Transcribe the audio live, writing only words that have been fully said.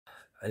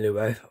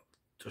Anyway,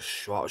 just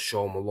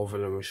show my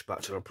loving and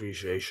respect and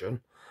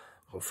appreciation.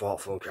 I'm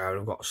thoughtful and caring.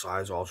 I've got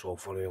sides also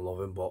funny and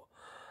loving, but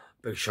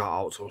big shout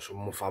out to some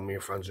of my family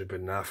and friends who've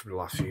been there for the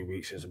last few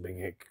weeks since I've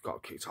been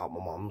got kicked out of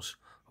my mum's.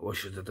 I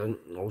wish I didn't.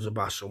 I was the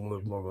best son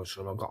with mother and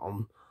son. I got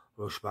on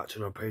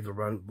respected and paid the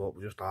rent, but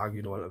we just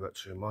argued. I went a bit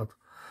too mad.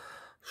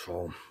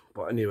 So,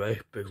 but anyway,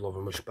 big love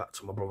and respect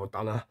to my brother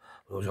Dana.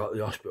 When I was at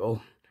the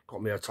hospital,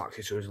 got me a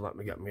taxi to let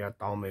me get my head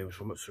down, maybe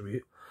something to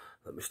eat.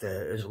 Let me stay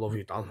at his. Love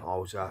you, Dan.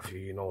 Always there for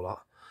you, you know that.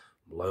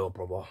 Loyal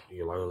brother,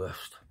 you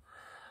loyalist.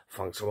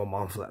 Thanks to my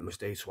mum for letting me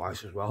stay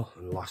twice as well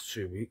in the last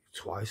 2 weeks,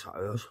 twice at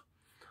hers.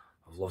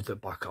 I've loved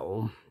it back at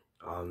home,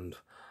 and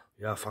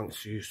yeah,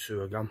 thanks to you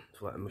two again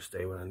for letting me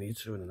stay when I need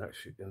to in the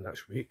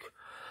next week.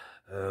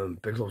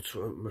 Big love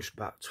to and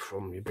respect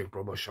from your big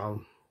brother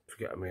Sean for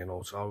getting me an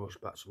hotel.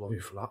 Respect, love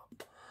you for that.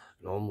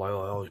 You know, I'm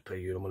loyal. I always pay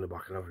you the money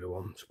back and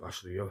everyone,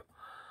 especially you.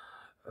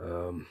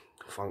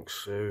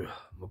 Thanks to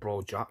my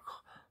bro Jack,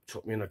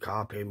 took me in a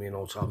car, paid me an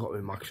hotel, got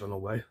me Max on the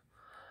way.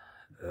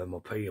 I'll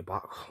pay you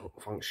back.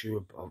 Thanks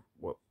you.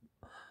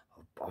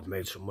 I've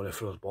made some money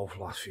for us both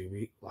last few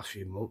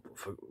months, but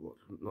for,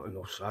 not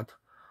enough said.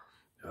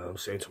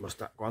 Saying to my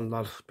step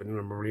granddad, been in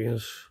the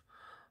Marines,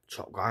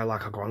 top guy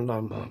like a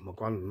granddad. My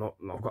granddad,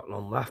 I've got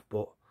none left,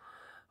 but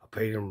I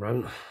paid him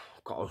rent,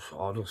 got us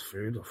orders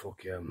food,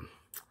 you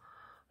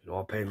know,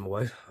 I paid him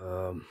away,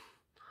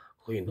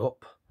 cleaned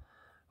up,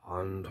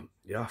 and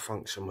yeah,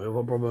 thanks to my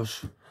other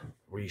brothers,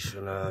 Reese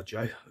and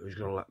Jay, who's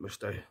going to let me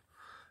stay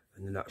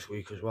in the next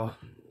week as well.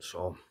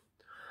 So,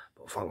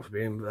 but thanks for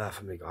being there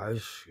for me,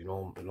 guys. You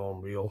know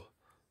I'm real.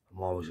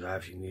 I'm always there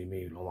if you need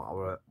me, no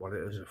matter what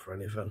it is, or for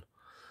anything.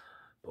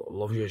 But I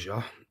love yous,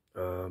 yeah.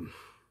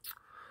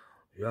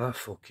 Yeah,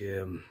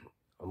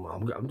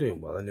 I'm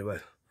doing well anyway.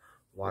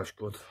 Life's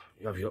good.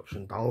 You have your ups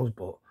and downs,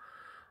 but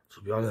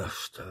to be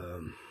honest,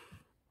 I'm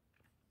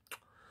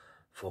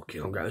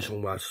getting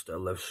somewhere to still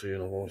live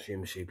soon. I'm going to see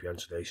my CPN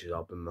today. She's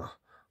helping me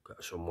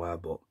get somewhere,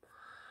 but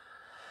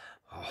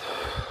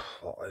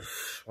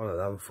it's one of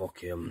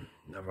them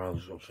never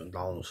has ups and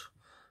downs.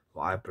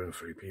 But I bring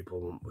 3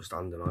 people, we're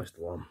standing I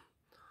still am.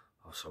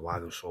 I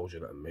survived a soldier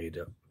that made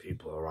it.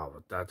 People are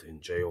either dead in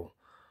jail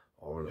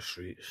or on the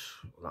streets.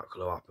 That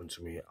could have happened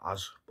to me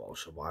but I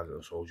survived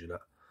a soldier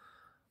that.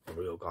 A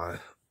real guy.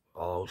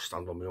 I'll always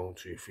stand on my own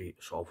 2 feet,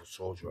 solve a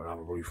soldier and have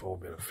a roof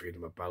over me and feed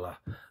him a belly,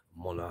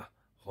 money,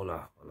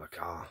 honey and a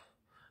car.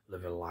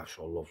 Living life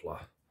so lovely.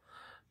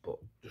 But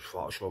just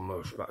thought I'd show my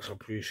respect and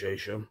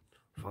appreciation.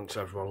 Thanks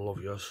everyone,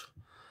 love yous.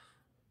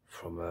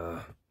 From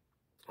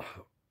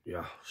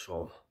yeah,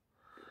 so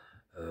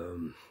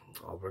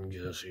I'll bring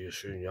you and see you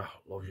soon, yeah.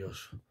 Love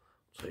yous.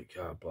 Take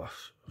care,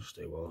 bless,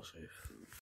 stay well and safe.